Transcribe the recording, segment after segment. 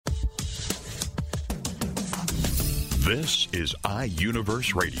This is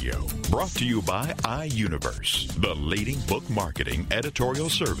iUniverse Radio, brought to you by iUniverse, the leading book marketing, editorial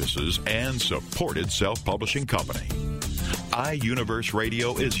services, and supported self-publishing company. iUniverse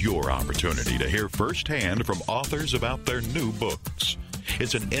Radio is your opportunity to hear firsthand from authors about their new books.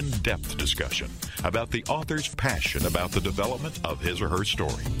 It's an in-depth discussion about the author's passion about the development of his or her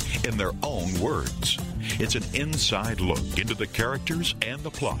story in their own words. It's an inside look into the characters and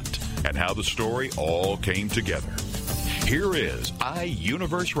the plot and how the story all came together. Here is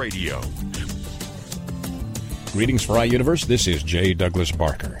iUniverse Radio. Greetings for iUniverse. This is J. Douglas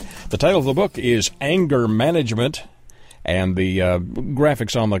Barker. The title of the book is Anger Management, and the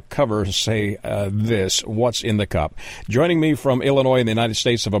graphics on the cover say this, What's in the Cup? Joining me from Illinois in the United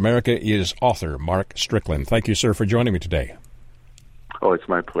States of America is author Mark Stricklin. Thank you, sir, for joining me today. Oh, it's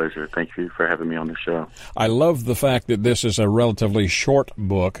my pleasure. Thank you for having me on the show. I love the fact that this is a relatively short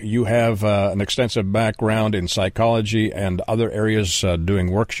book. You have an extensive background in psychology and other areas,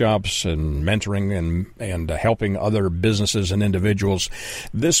 doing workshops and mentoring and helping other businesses and individuals.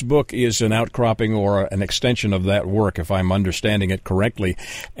 This book is an outcropping or an extension of that work, if I'm understanding it correctly.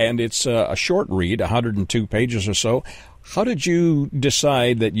 And it's a short read, 102 pages or so. How did you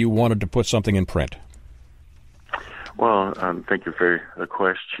decide that you wanted to put something in print? Well, thank you for the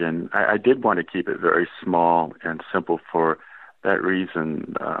question. I did want to keep it very small and simple for that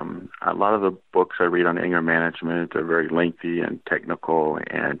reason. A lot of the books I read on anger management are very lengthy and technical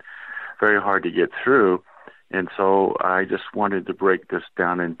and very hard to get through. And so I just wanted to break this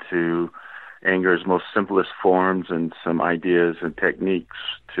down into anger's most simplest forms and some ideas and techniques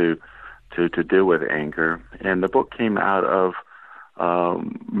to deal with anger. And the book came out of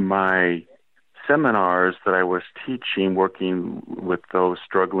my seminars that I was teaching, working with those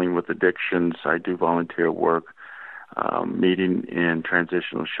struggling with addictions. I do volunteer work, meeting in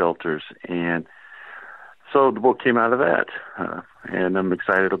transitional shelters. And so the book came out of that. And I'm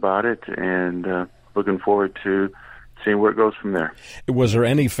excited about it and looking forward to seeing where it goes from there. Was there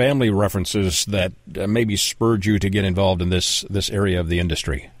any family references that maybe spurred you to get involved in this area of the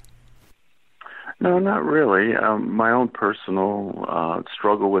industry? No, not really. My own personal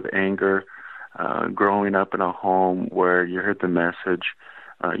struggle with anger, growing up in a home where you heard the message,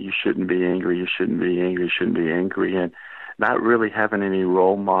 you shouldn't be angry, you shouldn't be angry, you shouldn't be angry, and not really having any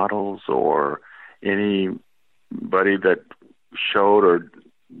role models or anybody that showed or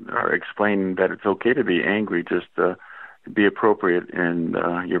explained that it's okay to be angry, just be appropriate in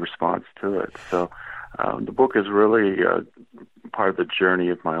your response to it. So the book is really part of the journey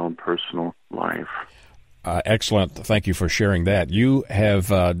of my own personal life. Excellent. Thank you for sharing that. You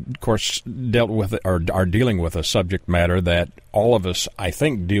have, of course, dealt with or are dealing with a subject matter that all of us, I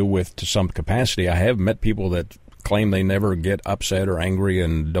think, deal with to some capacity. I have met people that claim they never get upset or angry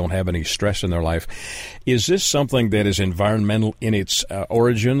and don't have any stress in their life. Is this something that is environmental in its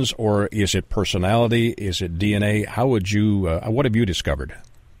origins, or is it personality? Is it DNA? How would you? What have you discovered?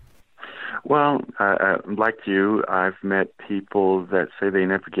 Well, like you, I've met people that say they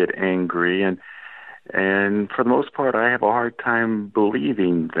never get angry, and for the most part, I have a hard time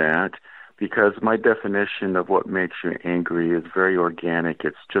believing that, because my definition of what makes you angry is very organic.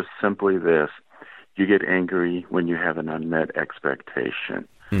 It's just simply this: you get angry when you have an unmet expectation.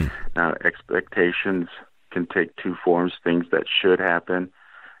 Now, expectations can take two forms: things that should happen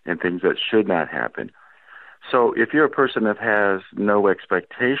and things that should not happen. So if you're a person that has no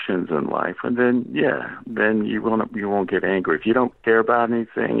expectations in life, and then you won't get angry. If you don't care about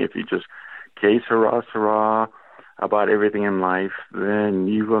anything, if you just case hurrah about everything in life, then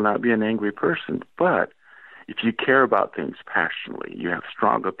you will not be an angry person. But if you care about things passionately, you have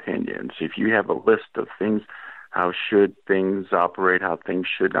strong opinions, if you have a list of things, how should things operate, how things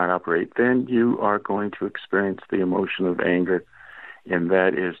should not operate, then you are going to experience the emotion of anger, and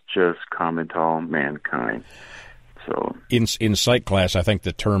that is just common to all mankind. So, in psych class, I think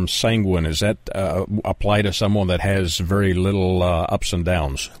the term sanguine, is that apply to someone that has very little ups and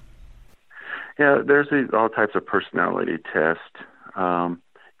downs? Yeah, there's all types of personality tests.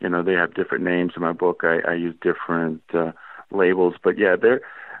 They have different names in my book. I use different labels, but yeah,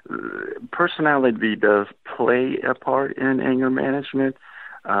 personality does play a part in anger management.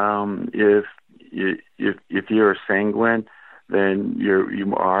 If you're a sanguine, then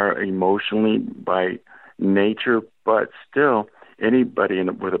you are emotionally by nature, but still anybody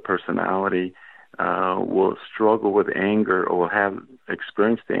with a personality will struggle with anger or will have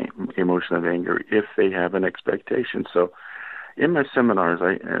experienced the emotion of anger if they have an expectation. So in my seminars,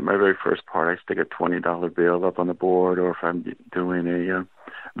 in my very first part, I stick a $20 bill up on the board, or if I'm doing a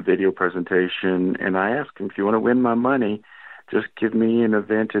video presentation, and I ask them, if you want to win my money, just give me an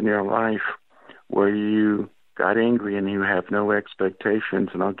event in your life where you got angry and you have no expectations,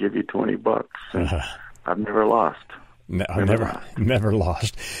 and I'll give you $20. And I've never lost. Never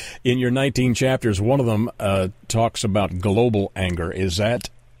lost. In your 19 chapters, one of them talks about global anger. Is that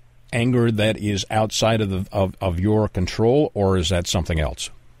anger that is outside of your control, or is that something else?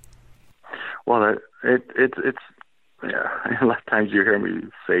 Well, it's a lot of times you hear me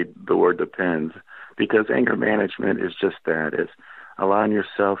say the word depends, because anger management is just that. It's allowing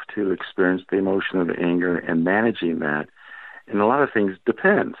yourself to experience the emotion of the anger and managing that. And a lot of things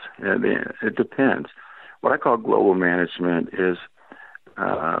depends. It depends. What I call global management is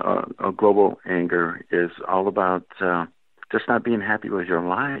a global anger is all about just not being happy with your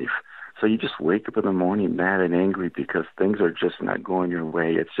life. So you just wake up in the morning mad and angry because things are just not going your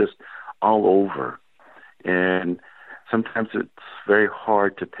way. It's just all over. And sometimes it's very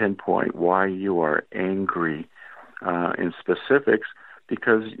hard to pinpoint why you are angry in specifics,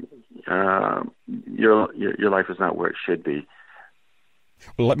 because your life is not where it should be.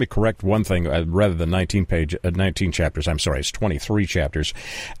 Well, let me correct one thing. Rather than 19 chapters, I'm sorry, it's 23 chapters.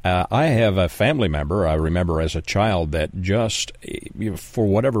 I have a family member, I remember as a child, that just, for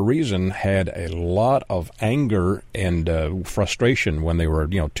whatever reason, had a lot of anger and frustration when they were,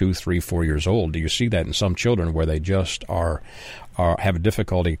 2, 3, 4 years old. Do you see that in some children where they just have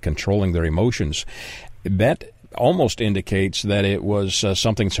difficulty controlling their emotions? That almost indicates that it was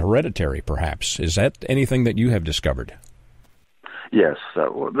something's hereditary, perhaps. Is that anything that you have discovered? Yes.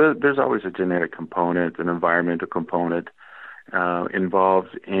 There's always a genetic component, an environmental component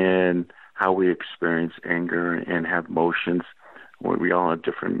involved in how we experience anger and have emotions. We all have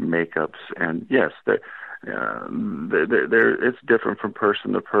different makeups. And yes, it's different from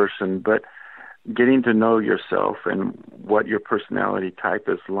person to person, but getting to know yourself and what your personality type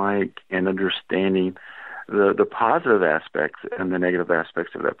is like, and understanding the positive aspects and the negative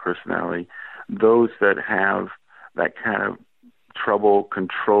aspects of that personality, those that have that kind of trouble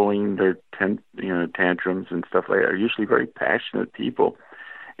controlling their tantrums and stuff like that are usually very passionate people,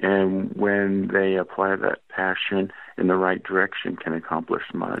 and when they apply that passion in the right direction, can accomplish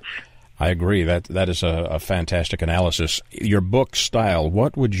much. I agree. That is a fantastic analysis. Your book style,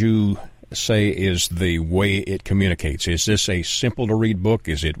 what would you say is the way it communicates? Is this a simple to read book?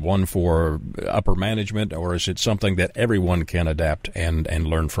 Is it one for upper management, or is it something that everyone can adapt and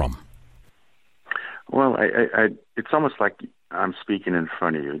learn from? Well, it's almost like I'm speaking in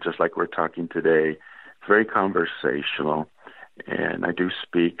front of you, just like we're talking today. It's very conversational, and I do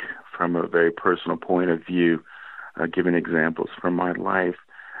speak from a very personal point of view, giving examples from my life.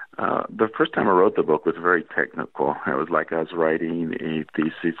 The first time I wrote the book was very technical. It was like I was writing a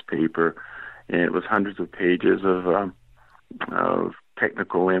thesis paper, and it was hundreds of pages of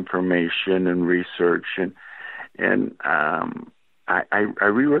technical information and research. And I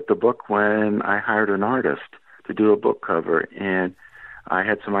rewrote the book when I hired an artist to do a book cover, and I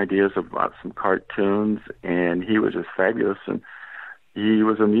had some ideas about some cartoons, and he was just fabulous, and he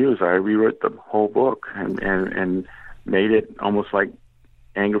was amused. I rewrote the whole book and made it almost like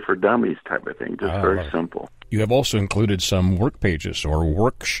Anger for Dummies type of thing, just very simple. You have also included some work pages or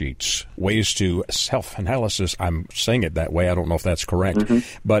worksheets, ways to self-analysis. I'm saying it that way. I don't know if that's correct.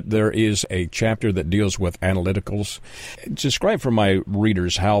 But there is a chapter that deals with analyticals. Describe for my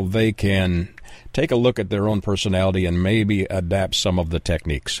readers how they can take a look at their own personality and maybe adapt some of the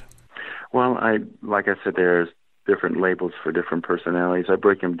techniques. Well, like I said, there's different labels for different personalities. I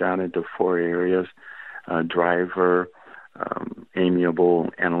break them down into 4 areas: driver, amiable,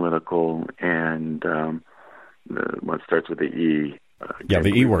 analytical, and what starts with the E.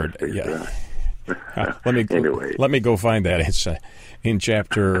 The E word. Let me go find that. It's in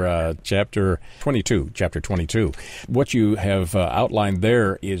chapter 22. What you have outlined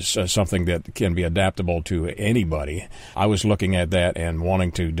there is something that can be adaptable to anybody. I was looking at that and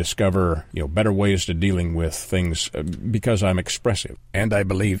wanting to discover better ways to dealing with things because I'm expressive, and I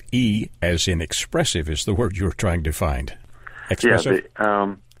believe E, as in expressive, is the word you're trying to find. Expressive.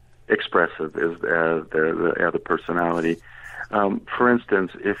 Yeah, expressive is the other personality. For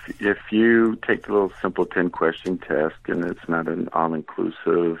instance, if you take the little simple 10-question test, and it's not an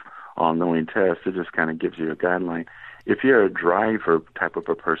all-inclusive, all-knowing test, it just kind of gives you a guideline. If you're a driver type of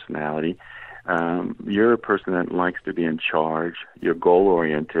a personality, you're a person that likes to be in charge, you're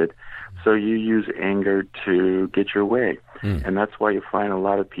goal-oriented, so you use anger to get your way. And that's why you find a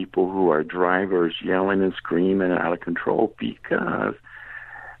lot of people who are drivers yelling and screaming and out of control, because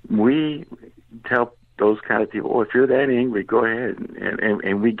we tell those kind of people, if you're that angry, go ahead,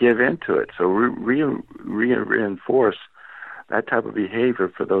 and we give into it. So we reinforce that type of behavior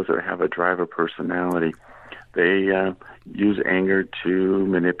for those that have a driver personality. They use anger to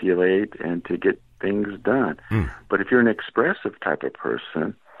manipulate and to get things done. But if you're an expressive type of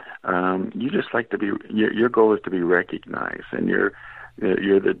person, you just like to be. Your goal is to be recognized, and you're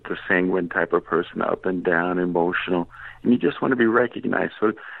the sanguine type of person, up and down, emotional, and you just want to be recognized.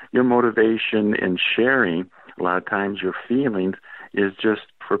 So your motivation in sharing, a lot of times your feelings, is just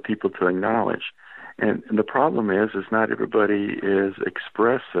for people to acknowledge. And the problem is not everybody is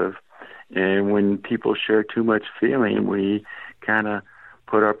expressive, and when people share too much feeling, we kind of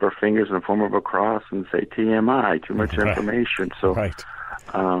put up our fingers in the form of a cross and say TMI, too much information. So,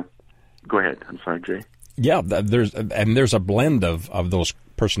 go ahead. I'm sorry, Jay. Yeah, there's a blend of those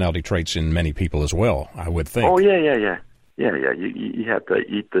personality traits in many people as well, I would think. Oh, yeah. You have to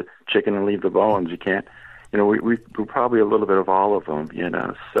eat the chicken and leave the bones. You can't, we're probably a little bit of all of them,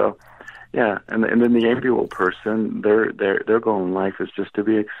 So, yeah, and then the amiable person, their goal in life is just to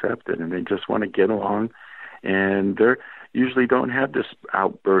be accepted, and they just want to get along, and they're usually don't have this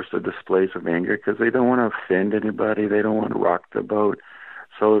outburst of displays of anger because they don't want to offend anybody. They don't want to rock the boat.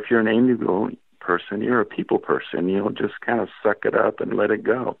 So if you're an amiable person, you're a people person. You'll just kind of suck it up and let it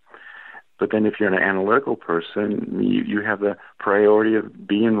go. But then if you're an analytical person, you have the priority of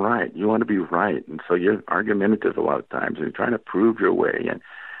being right. You want to be right. And so you're argumentative a lot of times. You're trying to prove your way, and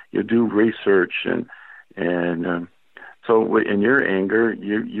you do research. And so in your anger,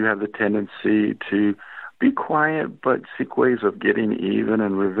 you have the tendency to be quiet, but seek ways of getting even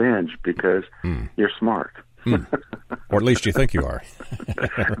and revenge because you're smart. Or at least you think you are.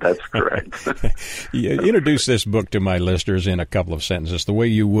 That's correct. You introduce this book to my listeners in a couple of sentences, the way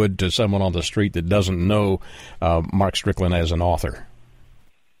you would to someone on the street that doesn't know Mark Stricklin as an author.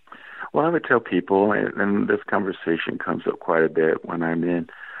 Well, I would tell people, and this conversation comes up quite a bit when I'm in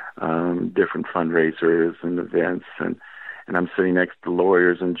different fundraisers and events, and I'm sitting next to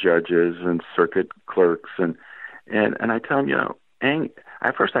lawyers and judges and circuit clerks, and I tell them,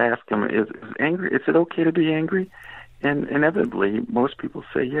 first I ask them, is it okay to be angry? And inevitably, most people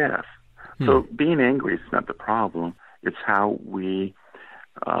say yes. So being angry is not the problem. It's how we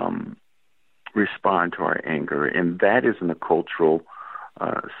respond to our anger, and that is in a cultural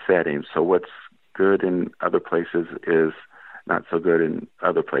setting. So what's good in other places is not so good in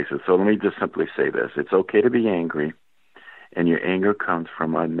other places. So let me just simply say this. It's okay to be angry, and your anger comes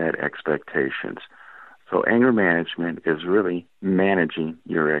from unmet expectations. So anger management is really managing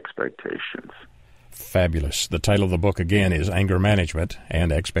your expectations. Fabulous. The title of the book, again, is Anger Management,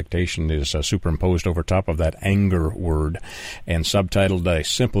 and expectation is superimposed over top of that anger word, and subtitled A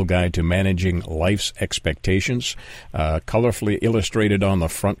Simple Guide to Managing Life's Expectations, colorfully illustrated on the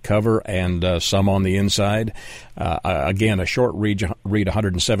front cover and some on the inside. Again, a short read,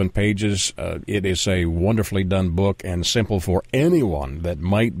 107 pages. It is a wonderfully done book and simple for anyone that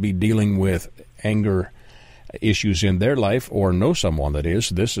might be dealing with anger issues in their life or know someone that is.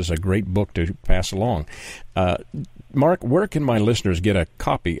 This is a great book to pass along. Mark, where can my listeners get a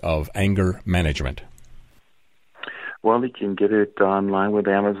copy of Anger Management? Well, you can get it online with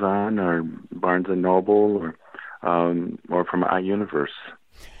Amazon or Barnes & Noble or from iUniverse.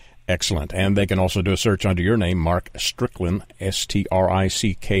 Excellent. And they can also do a search under your name, Mark Stricklin,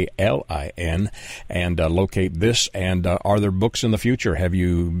 Stricklin, and locate this. And are there books in the future? Have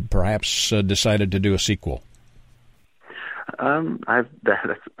you perhaps decided to do a sequel? I've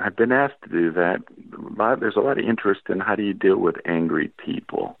been asked to do that. There's a lot of interest in how do you deal with angry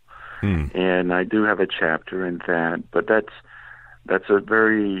people, and I do have a chapter in that. But that's a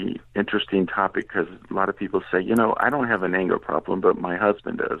very interesting topic because a lot of people say, I don't have an anger problem, but my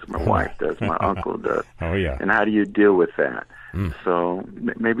husband does, my wife does, my uncle does. Oh yeah. And how do you deal with that? So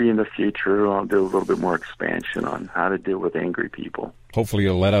maybe in the future I'll do a little bit more expansion on how to deal with angry people. Hopefully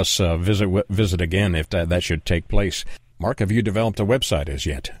you'll let us visit again if that should take place. Mark, have you developed a website as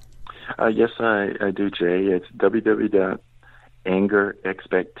yet? Yes, I do, Jay. It's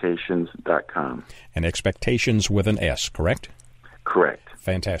www.angerexpectations.com. And expectations with an S, correct? Correct.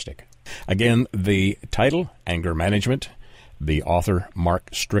 Fantastic. Again, the title, Anger Management, the author, Mark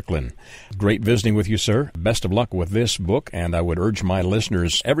Stricklin. Great visiting with you, sir. Best of luck with this book, and I would urge my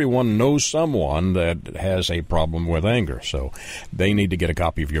listeners, everyone knows someone that has a problem with anger, so they need to get a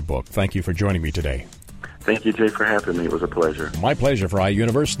copy of your book. Thank you for joining me today. Thank you, Jay, for having me. It was a pleasure. My pleasure. For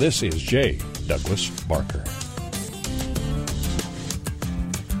iUniverse, this is J. Douglas Barker.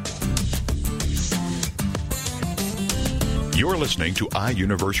 You're listening to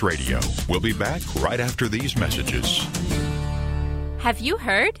iUniverse Radio. We'll be back right after these messages. Have you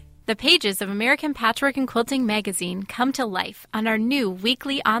heard? The pages of American Patchwork and Quilting magazine come to life on our new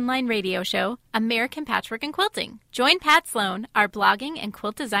weekly online radio show, American Patchwork and Quilting. Join Pat Sloan, our blogging and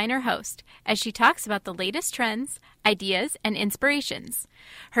quilt designer host, as she talks about the latest trends, ideas, and inspirations.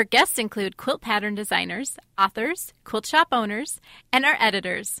 Her guests include quilt pattern designers, authors, quilt shop owners, and our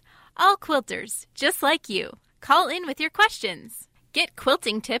editors, all quilters, just like you. Call in with your questions. Get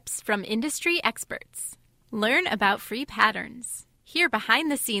quilting tips from industry experts. Learn about free patterns. Hear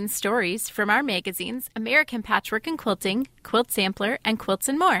behind-the-scenes stories from our magazines, American Patchwork and Quilting, Quilt Sampler, and Quilts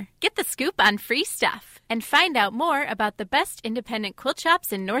and More. Get the scoop on free stuff and find out more about the best independent quilt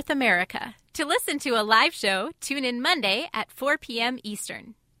shops in North America. To listen to a live show, tune in Monday at 4 p.m.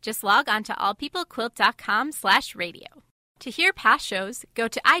 Eastern. Just log on to allpeoplequilt.com/radio. To hear past shows, go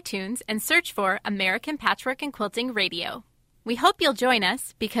to iTunes and search for American Patchwork and Quilting Radio. We hope you'll join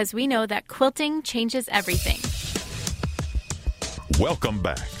us because we know that quilting changes everything. Welcome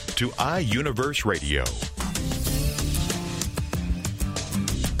back to iUniverse Radio.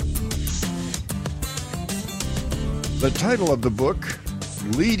 The title of the book,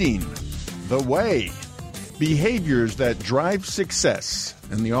 Leading the Way, Behaviors That Drive Success.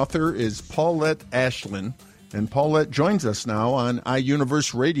 And the author is Paulette Ashlin. And Paulette joins us now on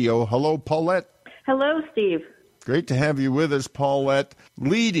iUniverse Radio. Hello, Paulette. Hello, Steve. Great to have you with us, Paulette.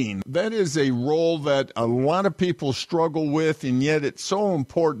 Leading, that is a role that a lot of people struggle with, and yet it's so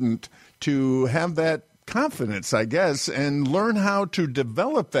important to have that confidence, I guess, and learn how to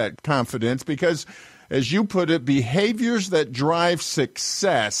develop that confidence because, as you put it, behaviors that drive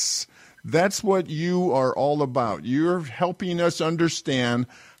success, that's what you are all about. You're helping us understand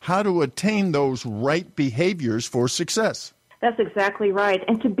how to attain those right behaviors for success. That's exactly right.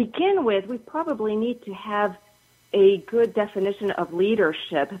 And to begin with, we probably need to have a good definition of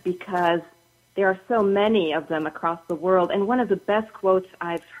leadership because there are so many of them across the world. And one of the best quotes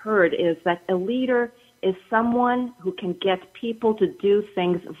I've heard is that a leader is someone who can get people to do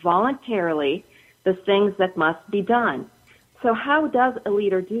things voluntarily, the things that must be done. So how does a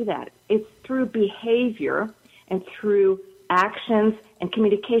leader do that? It's through behavior and through actions and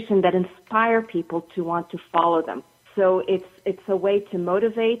communication that inspire people to want to follow them. So it's a way to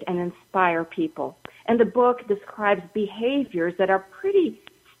motivate and inspire people. And the book describes behaviors that are pretty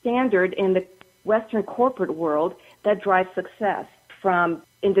standard in the Western corporate world that drive success, from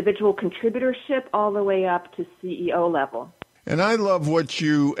individual contributorship all the way up to CEO level. And I love what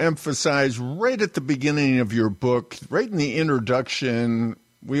you emphasize right at the beginning of your book, right in the introduction.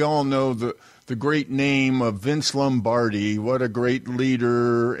 We all know the great name of Vince Lombardi. What a great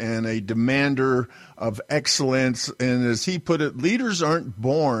leader and a demander of excellence. And as he put it, leaders aren't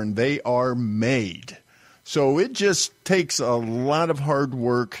born, they are made. So it just takes a lot of hard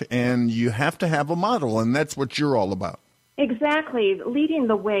work, and you have to have a model, and that's what you're all about. Exactly. Leading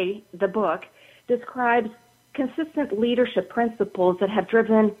the Way, the book, describes consistent leadership principles that have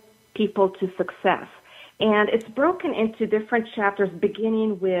driven people to success. And it's broken into different chapters,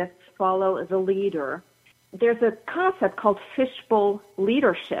 beginning with Follow the Leader. There's a concept called fishbowl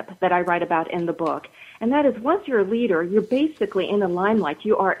leadership that I write about in the book. And that is, once you're a leader, you're basically in the limelight.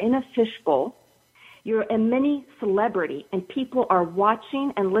 You are in a fishbowl. You're a mini celebrity, and people are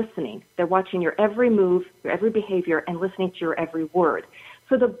watching and listening. They're watching your every move, your every behavior, and listening to your every word.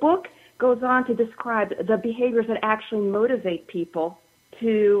 So the book goes on to describe the behaviors that actually motivate people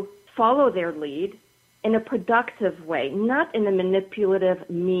to follow their lead in a productive way, not in a manipulative,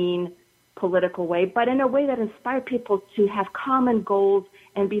 mean, political way, but in a way that inspires people to have common goals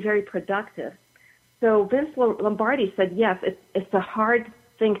and be very productive. So Vince Lombardi said, yes, it's a hard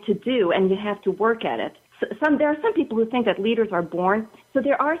thing to do, and you have to work at it. There are some people who think that leaders are born, so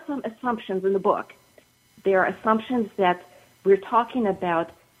there are some assumptions in the book. There are assumptions that we're talking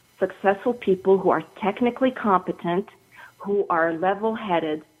about successful people who are technically competent, who are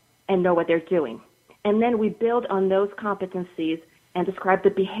level-headed, and know what they're doing. And then we build on those competencies and describe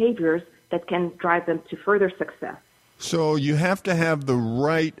the behaviors that can drive them to further success. So you have to have the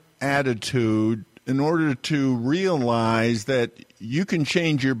right attitude in order to realize that you can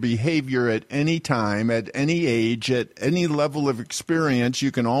change your behavior at any time, at any age, at any level of experience.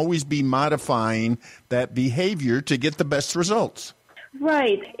 You can always be modifying that behavior to get the best results.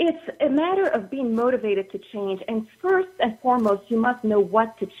 Right. It's a matter of being motivated to change. And first and foremost, you must know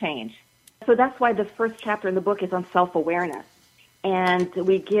what to change. So that's why the first chapter in the book is on self-awareness. And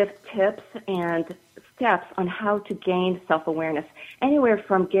we give tips and steps on how to gain self-awareness, anywhere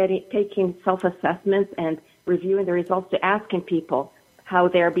from taking self-assessments and reviewing the results to asking people how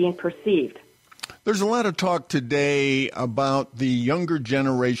they're being perceived. There's a lot of talk today about the younger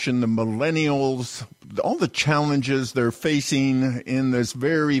generation, the millennials, all the challenges they're facing in this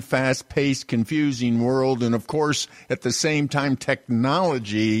very fast-paced, confusing world. And, of course, at the same time,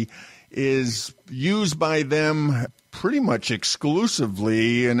 technology is used by them pretty much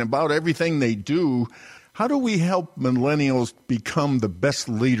exclusively in about everything they do. How do we help millennials become the best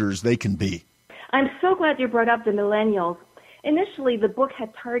leaders they can be? I'm so glad you brought up the millennials. Initially, the book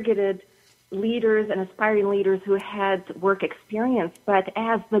had targeted leaders and aspiring leaders who had work experience, but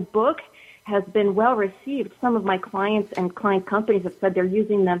as the book has been well received, some of my clients and client companies have said they're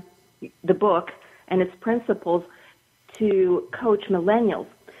using the book and its principles to coach millennials.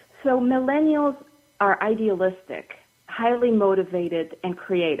 So millennials are idealistic, highly motivated, and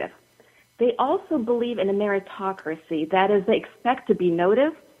creative. They also believe in a meritocracy. That is, they expect to be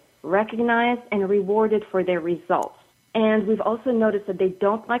noticed, recognized, and rewarded for their results. And we've also noticed that they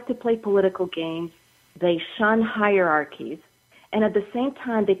don't like to play political games. They shun hierarchies. And at the same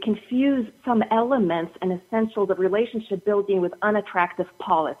time, they confuse some elements and essentials of relationship building with unattractive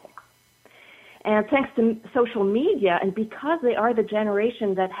politics. And thanks to social media, and because they are the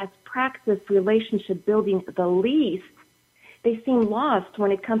generation that has practiced relationship building the least, they seem lost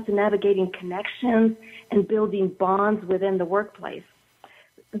when it comes to navigating connections and building bonds within the workplace.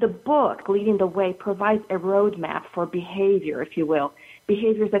 The book, Leading the Way, provides a roadmap for behavior, if you will,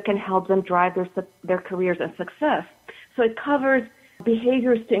 behaviors that can help them drive their careers and success. So it covers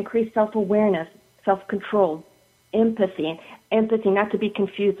behaviors to increase self-awareness, self-control, empathy not to be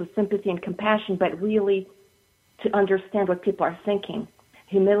confused with sympathy and compassion, but really to understand what people are thinking,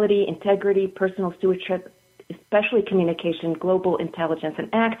 humility, integrity, personal stewardship, especially communication, global intelligence, and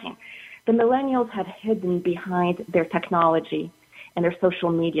acting. The millennials have hidden behind their technology and their social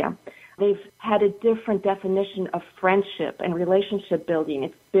media. They've had a different definition of friendship and relationship building.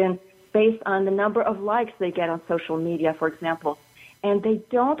 It's been based on the number of likes they get on social media, for example. And they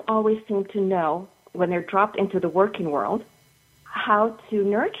don't always seem to know, when they're dropped into the working world, how to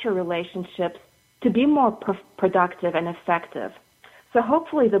nurture relationships to be more productive and effective. So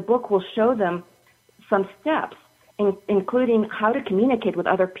hopefully the book will show them some steps, including how to communicate with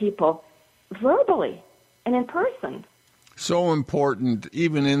other people verbally and in person. So important,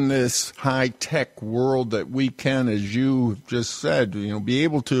 even in this high-tech world, that we can, as you just said, be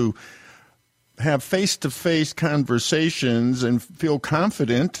able to have face-to-face conversations and feel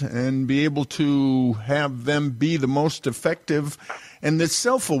confident and be able to have them be the most effective. And this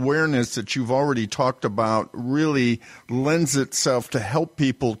self-awareness that you've already talked about really lends itself to help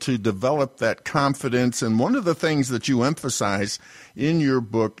people to develop that confidence. And one of the things that you emphasize in your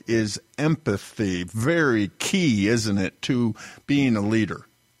book is empathy. Very key, isn't it, to being a leader?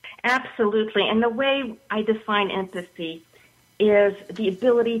 Absolutely. And the way I define empathy is the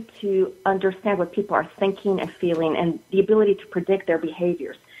ability to understand what people are thinking and feeling and the ability to predict their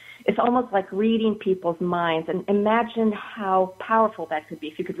behaviors. It's almost like reading people's minds, and imagine how powerful that could be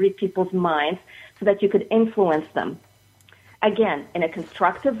if you could read people's minds so that you could influence them. Again, in a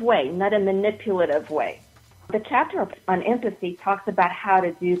constructive way, not a manipulative way. The chapter on empathy talks about how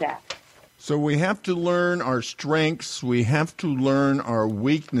to do that. So we have to learn our strengths, we have to learn our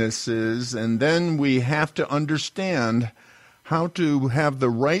weaknesses, and then we have to understand how to have the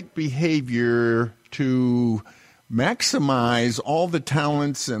right behavior to maximize all the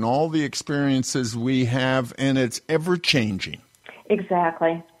talents and all the experiences we have, and it's ever-changing.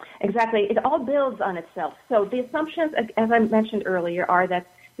 Exactly. It all builds on itself. So the assumptions, as I mentioned earlier, are that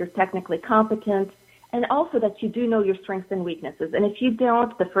you're technically competent and also that you do know your strengths and weaknesses. And if you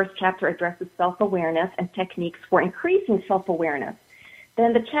don't, the first chapter addresses self-awareness and techniques for increasing self-awareness.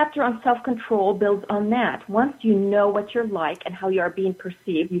 Then the chapter on self-control builds on that. Once you know what you're like and how you are being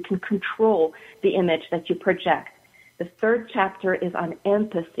perceived, you can control the image that you project. The third chapter is on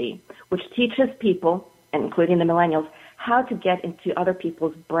empathy, which teaches people, including the millennials, how to get into other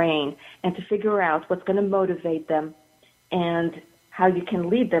people's brain and to figure out what's going to motivate them and how you can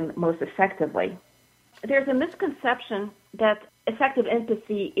lead them most effectively. There's a misconception that effective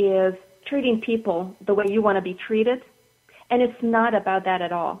empathy is treating people the way you want to be treated. And it's not about that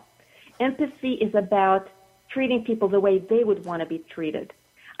at all. Empathy is about treating people the way they would want to be treated.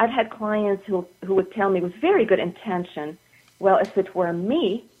 I've had clients who would tell me with very good intention, well, if it were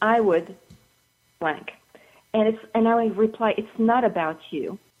me, I would blank. And I reply, it's not about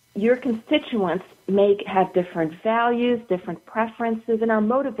you. Your constituents may have different values, different preferences, and are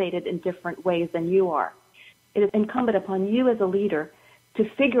motivated in different ways than you are. It is incumbent upon you as a leader to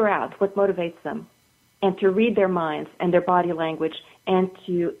figure out what motivates them, and to read their minds and their body language and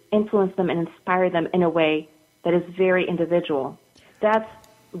to influence them and inspire them in a way that is very individual. That's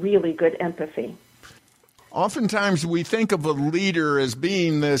really good empathy. Oftentimes we think of a leader as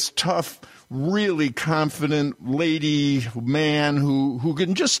being this tough, really confident lady, man who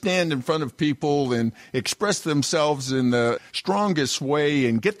can just stand in front of people and express themselves in the strongest way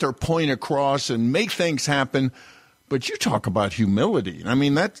and get their point across and make things happen. But you talk about humility. I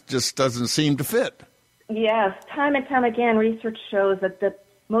mean, that just doesn't seem to fit. Yes, time and time again, research shows that the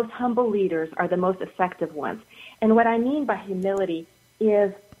most humble leaders are the most effective ones. And what I mean by humility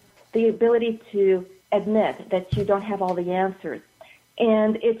is the ability to admit that you don't have all the answers.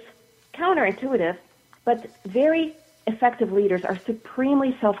 And it's counterintuitive, but very effective leaders are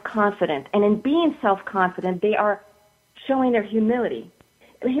supremely self-confident. And in being self-confident, they are showing their humility.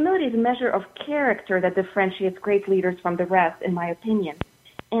 Humility is a measure of character that differentiates great leaders from the rest, in my opinion.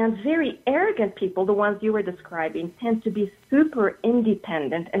 And very arrogant people, the ones you were describing, tend to be super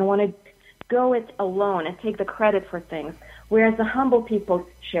independent and want to go it alone and take the credit for things, whereas the humble people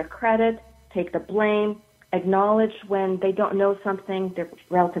share credit, take the blame, acknowledge when they don't know something, they're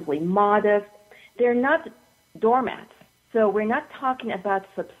relatively modest. They're not doormats. So we're not talking about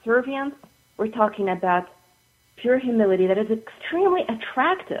subservience, we're talking about pure humility that is extremely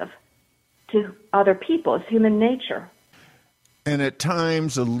attractive to other people. It's human nature. And at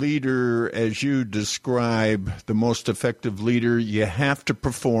times, a leader, as you describe, the most effective leader, you have to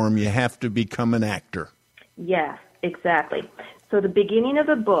perform, you have to become an actor. Yes, exactly. So the beginning of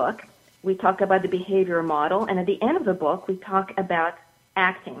the book, we talk about the behavior model, and at the end of the book, we talk about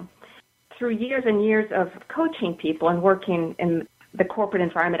acting. Through years and years of coaching people and working in the corporate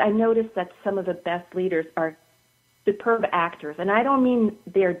environment, I noticed that some of the best leaders are superb actors. And I don't mean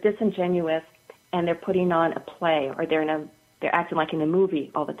they're disingenuous and they're putting on a play or they're acting like in a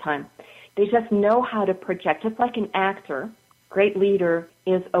movie all the time. They just know how to project. Just like an actor, great leader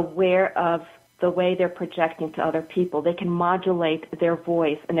is aware of the way they're projecting to other people. They can modulate their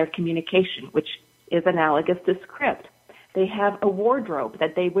voice and their communication, which is analogous to script. They have a wardrobe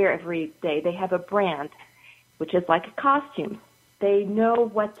that they wear every day. They have a brand, which is like a costume. They know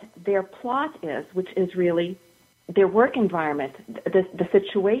what their plot is, which is really their work environment, the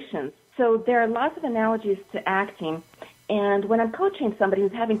situations. So there are lots of analogies to acting. And when I'm coaching somebody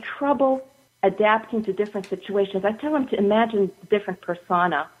who's having trouble adapting to different situations, I tell them to imagine different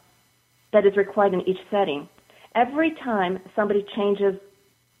persona that is required in each setting. Every time somebody changes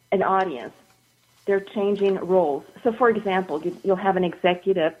an audience, they're changing roles. So, for example, you'll have an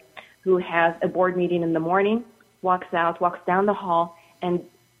executive who has a board meeting in the morning, walks down the hall, and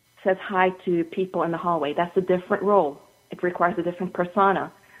says hi to people in the hallway. That's a different role. It requires a different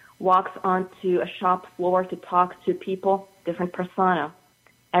persona. Walks onto a shop floor to talk to people, different persona.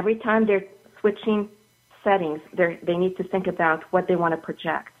 Every time they're switching settings, they need to think about what they want to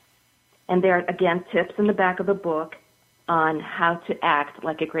project. And there are, again, tips in the back of the book on how to act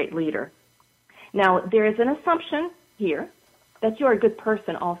like a great leader. Now, there is an assumption here that you are a good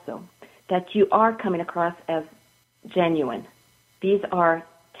person also, that you are coming across as genuine. These are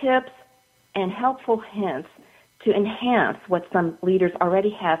tips and helpful hints to enhance what some leaders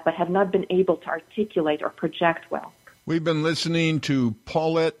already have but have not been able to articulate or project well. We've been listening to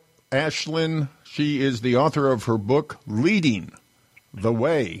Paulette Ashlin. She is the author of her book, Leading the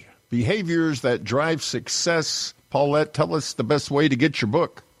Way, Behaviors That Drive Success. Paulette, tell us the best way to get your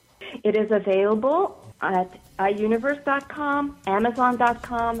book. It is available at iUniverse.com,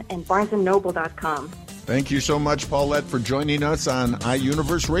 Amazon.com, and BarnesandNoble.com. Thank you so much, Paulette, for joining us on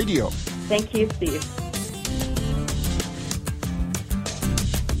iUniverse Radio. Thank you, Steve.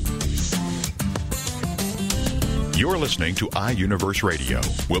 You're listening to iUniverse Radio.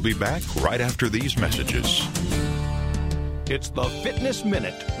 We'll be back right after these messages. It's the Fitness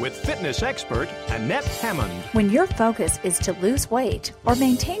Minute with fitness expert Annette Hammond. When your focus is to lose weight or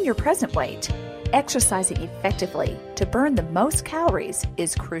maintain your present weight, exercising effectively to burn the most calories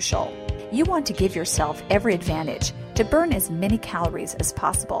is crucial. You want to give yourself every advantage to burn as many calories as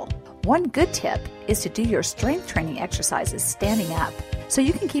possible. One good tip is to do your strength training exercises standing up so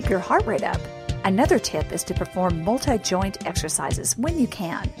you can keep your heart rate up. Another tip is to perform multi-joint exercises when you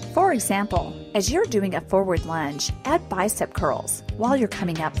can. For example, as you're doing a forward lunge, add bicep curls while you're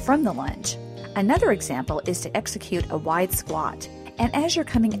coming up from the lunge. Another example is to execute a wide squat, and as you're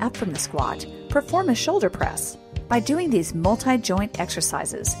coming up from the squat, perform a shoulder press. By doing these multi-joint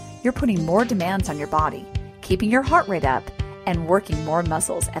exercises, you're putting more demands on your body, keeping your heart rate up, and working more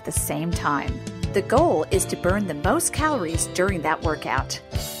muscles at the same time. The goal is to burn the most calories during that workout.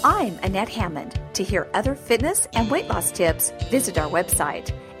 I'm Annette Hammond. To hear other fitness and weight loss tips, visit our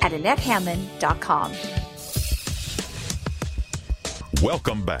website at AnnetteHammond.com.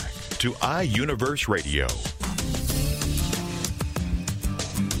 Welcome back to iUniverse Radio.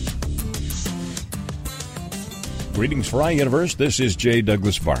 Greetings for iUniverse. This is J.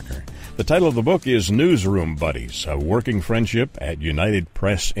 Douglas Barker. The title of the book is Newsroom Buddies, a working friendship at United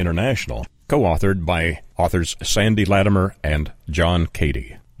Press International, co-authored by authors Sandi Latimer and John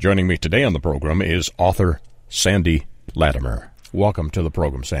Kady. Joining me today on the program is author Sandi Latimer. Welcome to the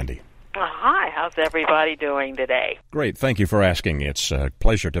program, Sandi. Hi, how's how's everybody doing today? Great. Thank you for asking. It's a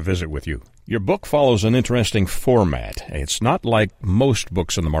pleasure to visit with you. Your book follows an interesting format. It's not like most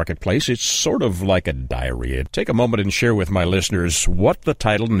books in the marketplace. It's sort of like a diary. Take a moment and share with my listeners what the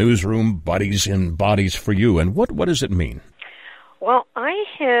title Newsroom Buddies embodies for you, and what does it mean? Well, I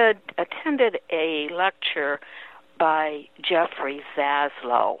had attended a lecture by Jeffrey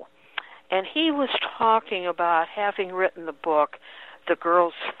Zaslow, and he was talking about having written the book The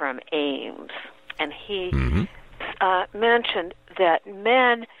Girls from Ames, and he mentioned that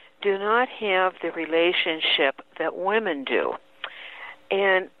men do not have the relationship that women do.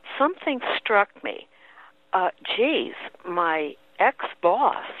 And something struck me. My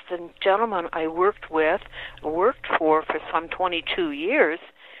ex-boss, the gentleman I worked for some 22 years,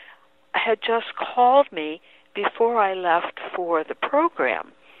 had just called me before I left for the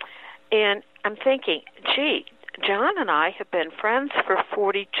program. And I'm thinking, John and I have been friends for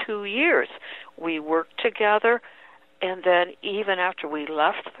 42 years. We worked together, and then even after we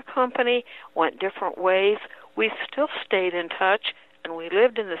left the company, went different ways, we still stayed in touch, and we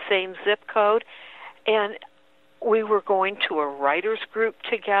lived in the same zip code, and we were going to a writers group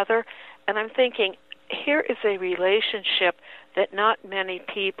together. And I'm thinking, here is a relationship that not many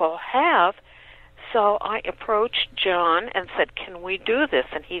people have. So I approached John and said, can we do this?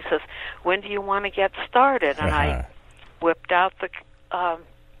 And he says, when do you want to get started? And I whipped out the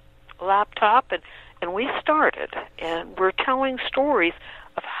laptop, and we started. And we're telling stories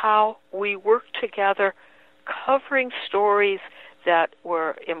of how we worked together, covering stories that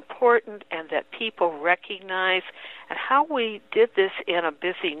were important and that people recognize, and how we did this in a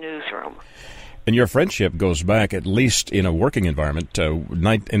busy newsroom. And your friendship goes back, at least in a working environment,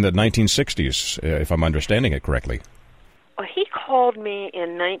 in the 1960s, if I'm understanding it correctly. Well, he called me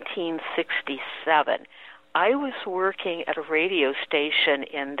in 1967. I was working at a radio station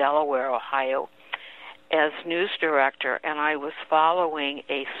in Delaware, Ohio, as news director, and I was following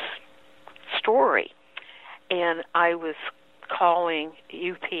a story. And I was calling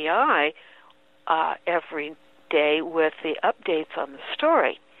UPI every day with the updates on the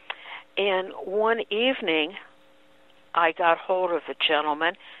story. And one evening, I got hold of a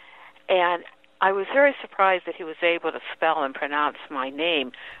gentleman, and I was very surprised that he was able to spell and pronounce my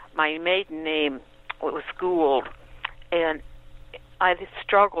name. My maiden name was Gould, and I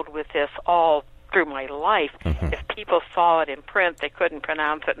struggled with this all through my life. If people saw it in print, they couldn't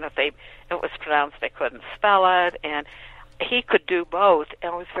pronounce it, and if it was pronounced, they couldn't spell it, and he could do both.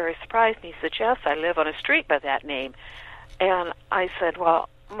 And I was very surprised, and he said, yes, I live on a street by that name. And I said, well,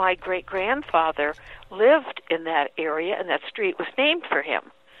 my great-grandfather lived in that area, and that street was named for him.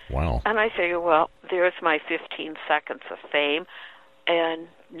 Wow. And I figured, well, there's my 15 seconds of fame, and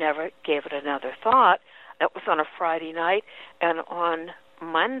never gave it another thought. That was on a Friday night, and on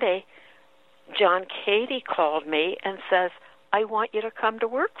Monday, John Kady called me and says, I want you to come to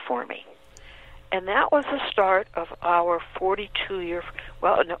work for me. And that was the start of our 42-year,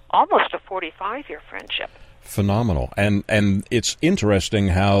 almost a 45-year friendship. Phenomenal. And it's interesting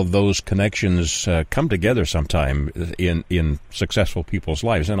how those connections come together sometime in successful people's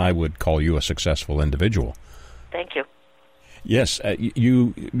lives, and I would call you a successful individual. Thank you. Yes,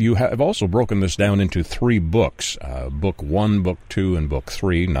 you have also broken this down into 3 books, Book 1, Book 2, and Book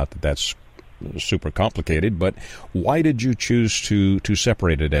 3. Not that that's super complicated, but why did you choose to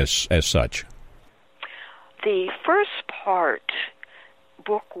separate it as such? The first part,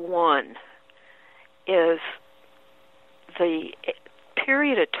 Book 1, is the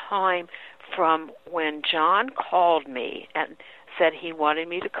period of time from when John called me and said he wanted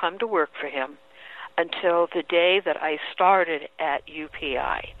me to come to work for him until the day that I started at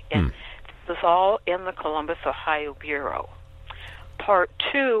UPI. And this was all in the Columbus, Ohio Bureau. Part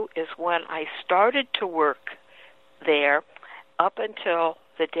 2 is when I started to work there up until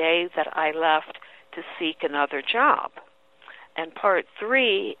the day that I left to seek another job. And Part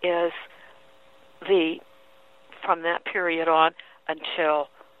 3 is from that period on until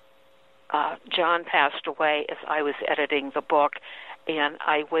John passed away as I was editing the book, and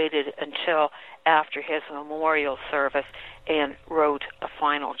I waited until after his memorial service and wrote a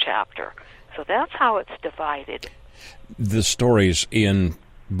final chapter. So that's how it's divided. The stories in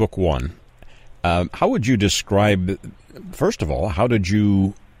Book 1, how would you describe, first of all, how did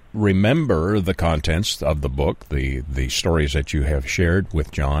you remember the contents of the book, the stories that you have shared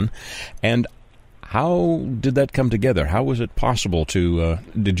with John, and how did that come together? How was it possible to,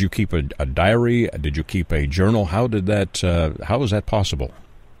 did you keep a diary? Did you keep a journal? How was that possible?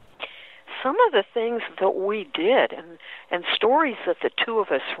 Some of the things that we did and stories that the two of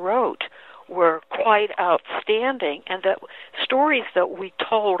us wrote were quite outstanding, and that stories that we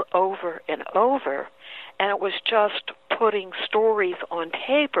told over and over, and it was just putting stories on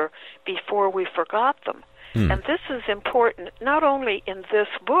paper before we forgot them. And this is important not only in this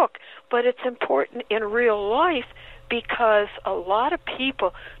book, but it's important in real life, because a lot of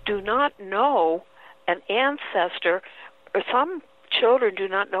people do not know an ancestor, or some children do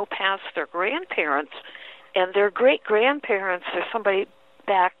not know past their grandparents, and their great-grandparents or somebody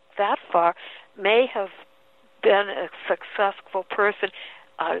back that far may have been a successful person,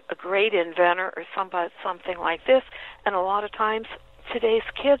 a great inventor or something like this, and a lot of times today's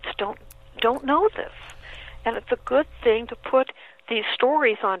kids don't know this. And it's a good thing to put these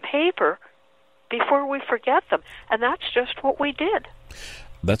stories on paper before we forget them, and that's just what we did.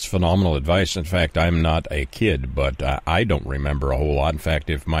 That's phenomenal advice. In fact, I'm not a kid, but I don't remember a whole lot. In fact,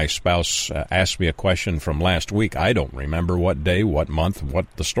 if my spouse asked me a question from last week, I don't remember what day, what month, what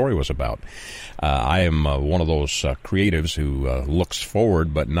the story was about. I am one of those creatives who looks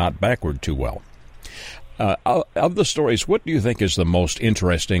forward but not backward too well. Of the stories, what do you think is the most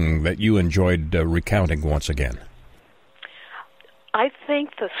interesting that you enjoyed recounting once again? I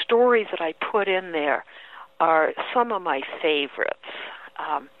think the stories that I put in there are some of my favorites.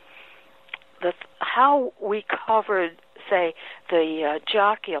 How we covered, say, the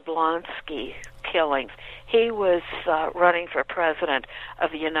Jock Yablonsky killings. He was running for president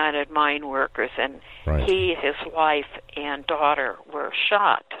of the United Mine Workers, and he, his wife, and daughter were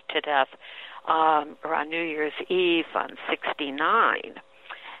shot to death around New Year's Eve on '69.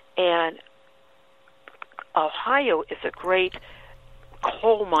 And Ohio is a great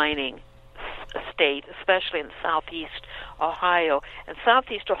coal mining state, especially in southeast Ohio. And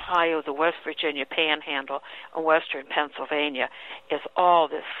southeast Ohio, the West Virginia Panhandle, and western Pennsylvania is all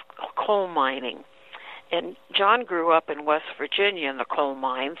this coal mining. And John grew up in West Virginia in the coal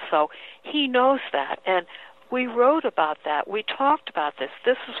mines, so he knows that. And we wrote about that. We talked about this.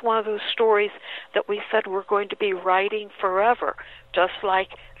 This is one of those stories that we said we're going to be writing forever, just like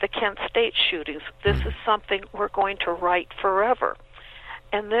the Kent State shootings. This is something we're going to write forever.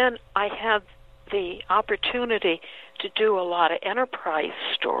 And then I had the opportunity to do a lot of enterprise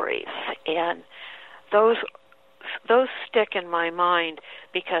stories, and those stick in my mind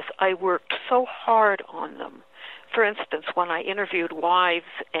because I worked so hard on them. For instance, when I interviewed wives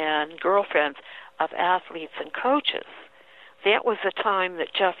and girlfriends of athletes and coaches, that was the time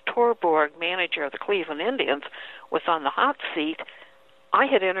that Jeff Torborg, manager of the Cleveland Indians, was on the hot seat. I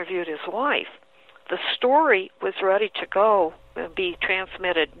had interviewed his wife. The story was ready to go and be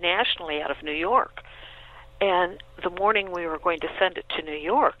transmitted nationally out of New York. And the morning we were going to send it to New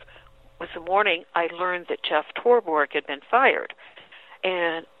York was the morning I learned that Jeff Torborg had been fired.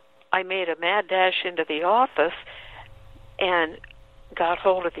 And I made a mad dash into the office and got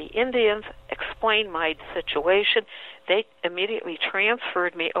hold of the Indians, explained my situation. They immediately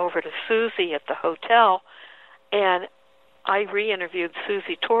transferred me over to Susie at the hotel, and I re-interviewed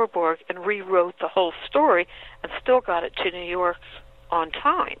Susie Torborg and rewrote the whole story and still got it to New York on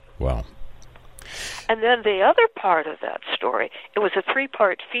time. Wow. And then the other part of that story, it was a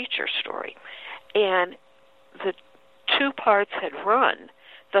 3-part feature story, and the 2 parts had run.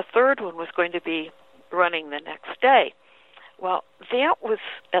 The third one was going to be running the next day. Well, that was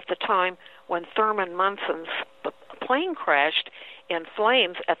at the time when Thurman Munson's plane crashed in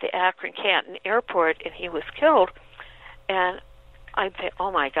flames at the Akron-Canton airport, and he was killed. And I'd say,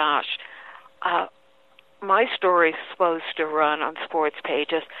 oh, my gosh, my story's supposed to run on sports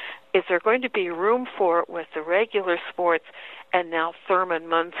pages. Is there going to be room for it with the regular sports and now Thurman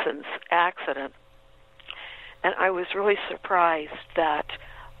Munson's accident? And I was really surprised that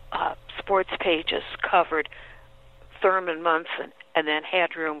sports pages covered Thurman Munson and then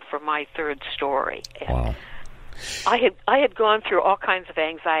had room for my third story. And wow. I had gone through all kinds of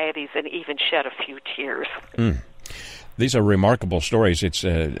anxieties and even shed a few tears. These are remarkable stories. It's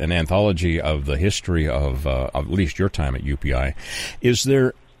an anthology of the history of at least your time at UPI. Is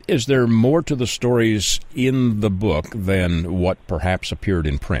there more to the stories in the book than what perhaps appeared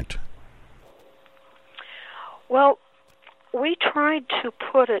in print? Well, we tried to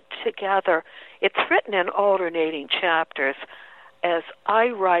put it together. It's written in alternating chapters as I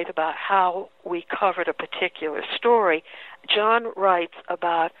write about how we covered a particular story. John writes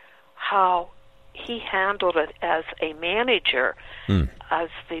about how he handled it as a manager, as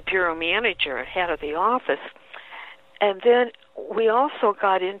the bureau manager and head of the office. And then we also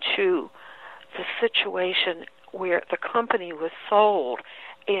got into the situation where the company was sold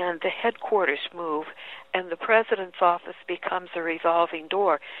and the headquarters move and the president's office becomes a revolving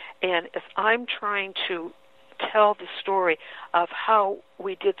door. And as I'm trying to tell the story of how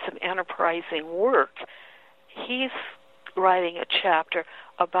we did some enterprising work. He's writing a chapter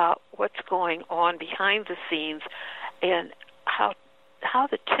about what's going on behind the scenes and how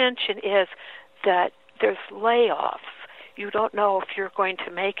the tension is that there's layoffs. You don't know if you're going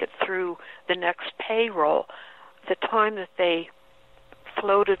to make it through the next payroll. The time that they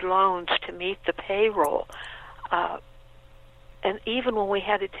floated loans to meet the payroll, and even when we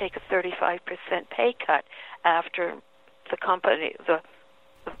had to take a 35% pay cut after the company, the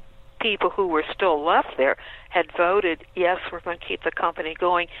people who were still left there had voted, yes, we're going to keep the company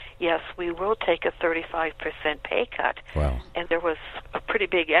going, yes, we will take a 35% pay cut. Wow. And there was a pretty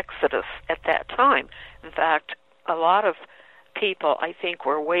big exodus at that time. In fact, a lot of people, I think,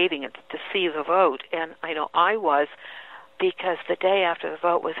 were waiting to see the vote, and I know I was, because the day after the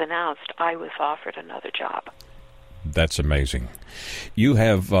vote was announced, I was offered another job. That's amazing. You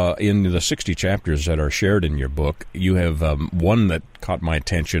have, in the 60 chapters that are shared in your book, you have one that caught my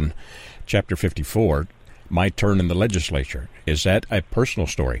attention, Chapter 54, My Turn in the Legislature. Is that a personal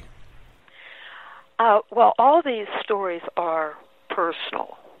story? Well, all these stories are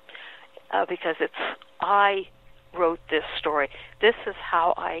personal because I wrote this story. This is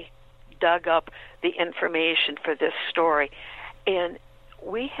how I dug up the information for this story. And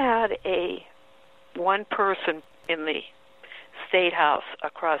we had one person in the State House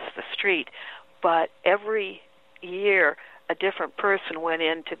across the street, but every year a different person went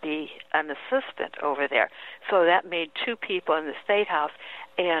in to be an assistant over there. So that made two people in the State House,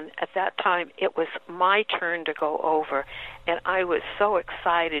 and at that time it was my turn to go over, and I was so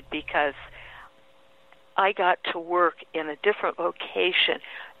excited because I got to work in a different location,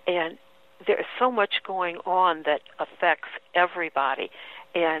 and there's so much going on that affects everybody.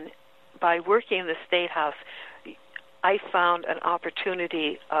 And by working in the State House, I found an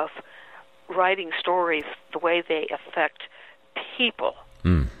opportunity of writing stories the way they affect people.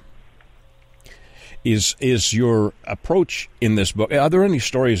 Mm. Is your approach in this book, are there any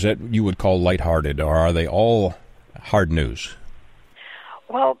stories that you would call lighthearted, or are they all hard news?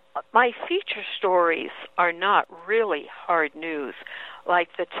 Well, my feature stories are not really hard news. Like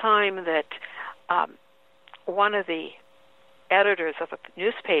the time that one of the editors of a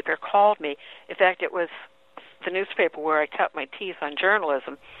newspaper called me. In fact, it was the newspaper where I cut my teeth on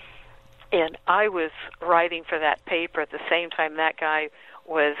journalism, and I was writing for that paper at the same time that guy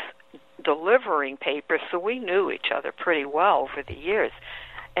was delivering papers, so we knew each other pretty well over the years.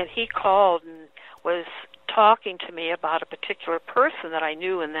 And he called and was talking to me about a particular person that I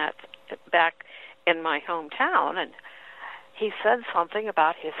knew back in my hometown, and he said something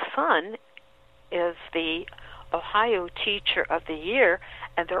about his son is the Ohio Teacher of the Year,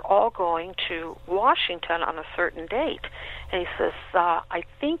 and they're all going to Washington on a certain date. And he says, I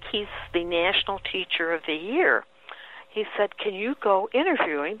think he's the National Teacher of the Year. He said, can you go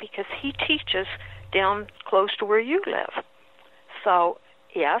interview him, because he teaches down close to where you live. So,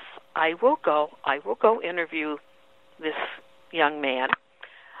 yes, I will go. I will go interview this young man.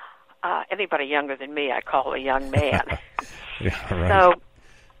 Anybody younger than me, I call a young man. Yeah, right.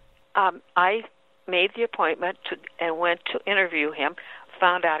 So I made the appointment and went to interview him,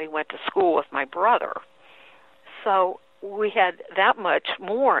 found out he went to school with my brother. So we had that much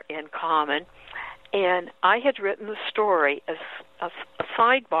more in common, and I had written the story as a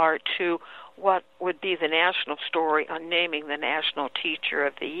sidebar to what would be the national story on naming the National Teacher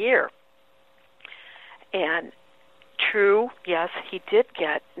of the Year. And true, yes, he did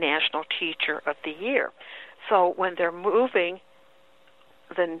get National Teacher of the Year. So when they're moving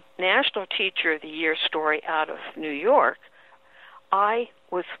the National Teacher of the Year story out of New York, I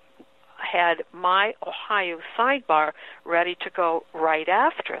had my Ohio sidebar ready to go right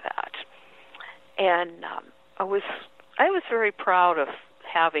after that. And I was very proud of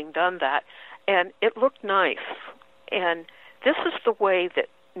having done that, and it looked nice. And this is the way that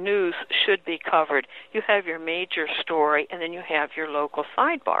news should be covered. You have your major story, and then you have your local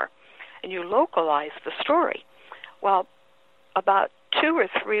sidebar, and you localize the story. Well, about 2 or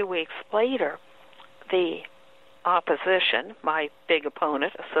 3 weeks later, the opposition, my big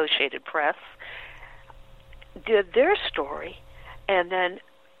opponent, Associated Press, did their story, and then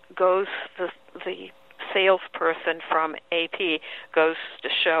goes the salesperson from AP goes to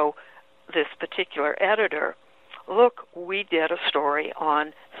show this particular editor, look, we did a story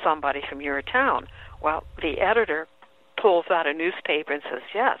on somebody from your town. Well, the editor pulls out a newspaper and says,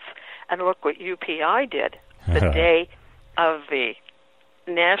 yes, and look what UPI did. The day of the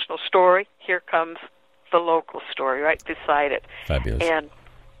national story, here comes the local story right beside it. Fabulous. And,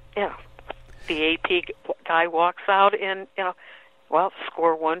 the AP guy walks out and, well,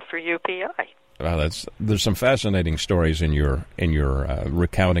 score one for UPI. There's some fascinating stories in your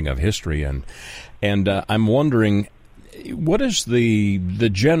recounting of history, and I'm wondering, what is the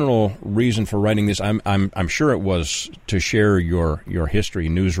general reason for writing this? I'm sure it was to share your history,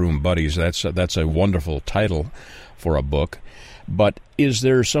 Newsroom Buddies. That's a wonderful title for a book. But is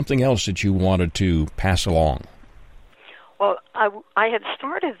there something else that you wanted to pass along? Well, I had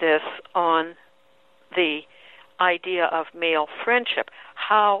started this on the idea of male friendship,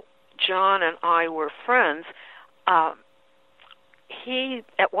 how John and I were friends. He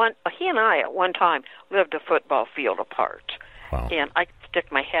and I at one time lived a football field apart. Wow. And I could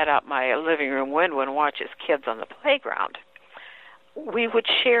stick my head out my living room window and watch his kids on the playground. We would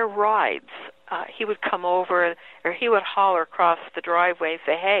share rides. He would come over, or he would holler across the driveway and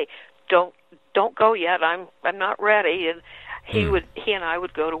say, "Hey, don't go yet. I'm not ready." And he and I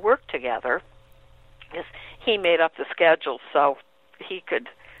would go to work together. He made up the schedule so he could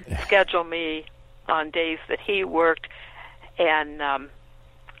schedule me on days that he worked, and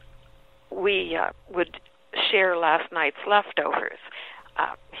we would share last night's leftovers.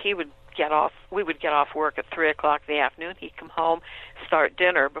 We would get off work at 3:00 in the afternoon. He'd come home, start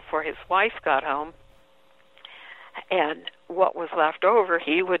dinner before his wife got home, and what was left over,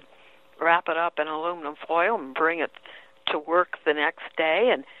 he would wrap it up in aluminum foil and bring it to work the next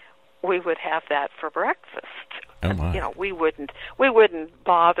day, and we would have that for breakfast. Oh my. We wouldn't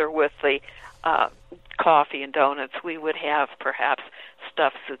bother with the coffee and donuts. We would have perhaps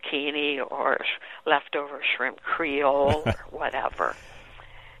stuffed zucchini or leftover shrimp creole or whatever.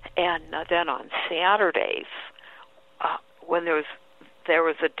 And then on Saturdays, when there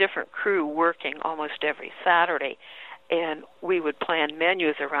was a different crew working almost every Saturday, and we would plan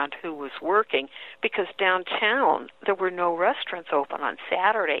menus around who was working, because downtown there were no restaurants open on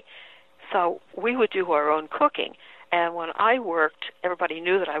Saturday, so we would do our own cooking. And when I worked, everybody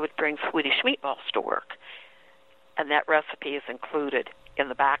knew that I would bring Swedish meatballs to work, and that recipe is included in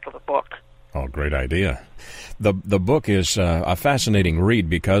the back of the book. Oh, great idea. The book is a fascinating read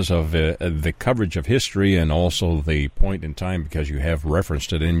because of the coverage of history and also the point in time, because you have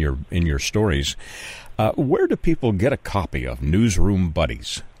referenced it in your stories. Where do people get a copy of Newsroom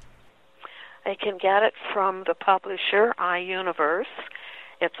Buddies? They can get it from the publisher, iUniverse.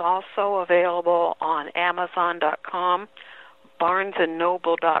 It's also available on Amazon.com,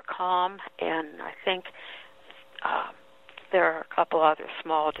 BarnesandNoble.com, and I think there are a couple other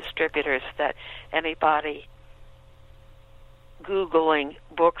small distributors that anybody Googling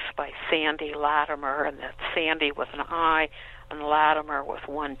books by Sandi Latimer, and that's Sandi with an I and Latimer with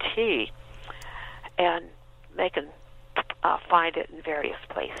one T, and they can find it in various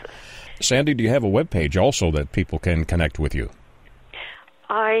places. Sandi, do you have a webpage also that people can connect with you?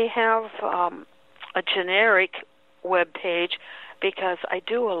 I have a generic webpage because I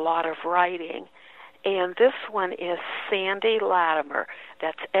do a lot of writing. And this one is Sandi Latimer.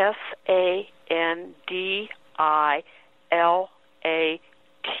 That's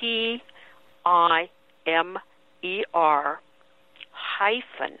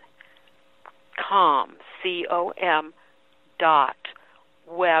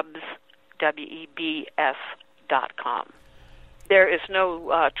 .webs.com. There is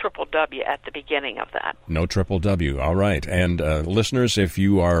no triple W at the beginning of that. No triple W. All right. And listeners, if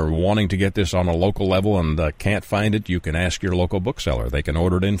you are wanting to get this on a local level and can't find it, you can ask your local bookseller. They can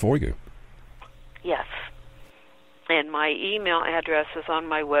order it in for you. Yes. And my email address is on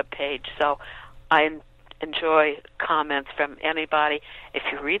my webpage, so I enjoy comments from anybody. If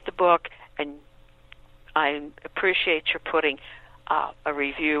you read the book, and I appreciate your putting a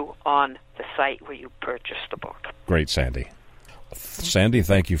review on the site where you purchased the book. Great, Sandi. Sandi,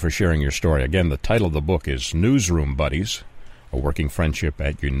 thank you for sharing your story. Again, the title of the book is Newsroom Buddies, A Working Friendship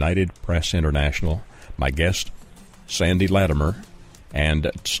at United Press International. My guest, Sandi Latimer,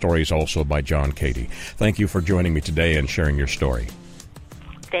 and stories also by John Kady. Thank you for joining me today and sharing your story.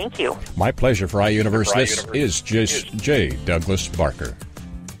 Thank you. My pleasure. For iUniverse, this is J. Douglas Barker.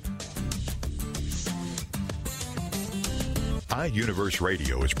 iUniverse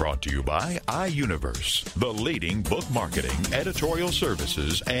Radio is brought to you by iUniverse, the leading book marketing, editorial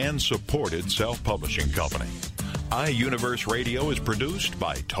services, and supported self-publishing company. iUniverse Radio is produced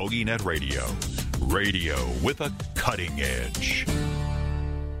by TogiNet Radio. Radio with a cutting edge.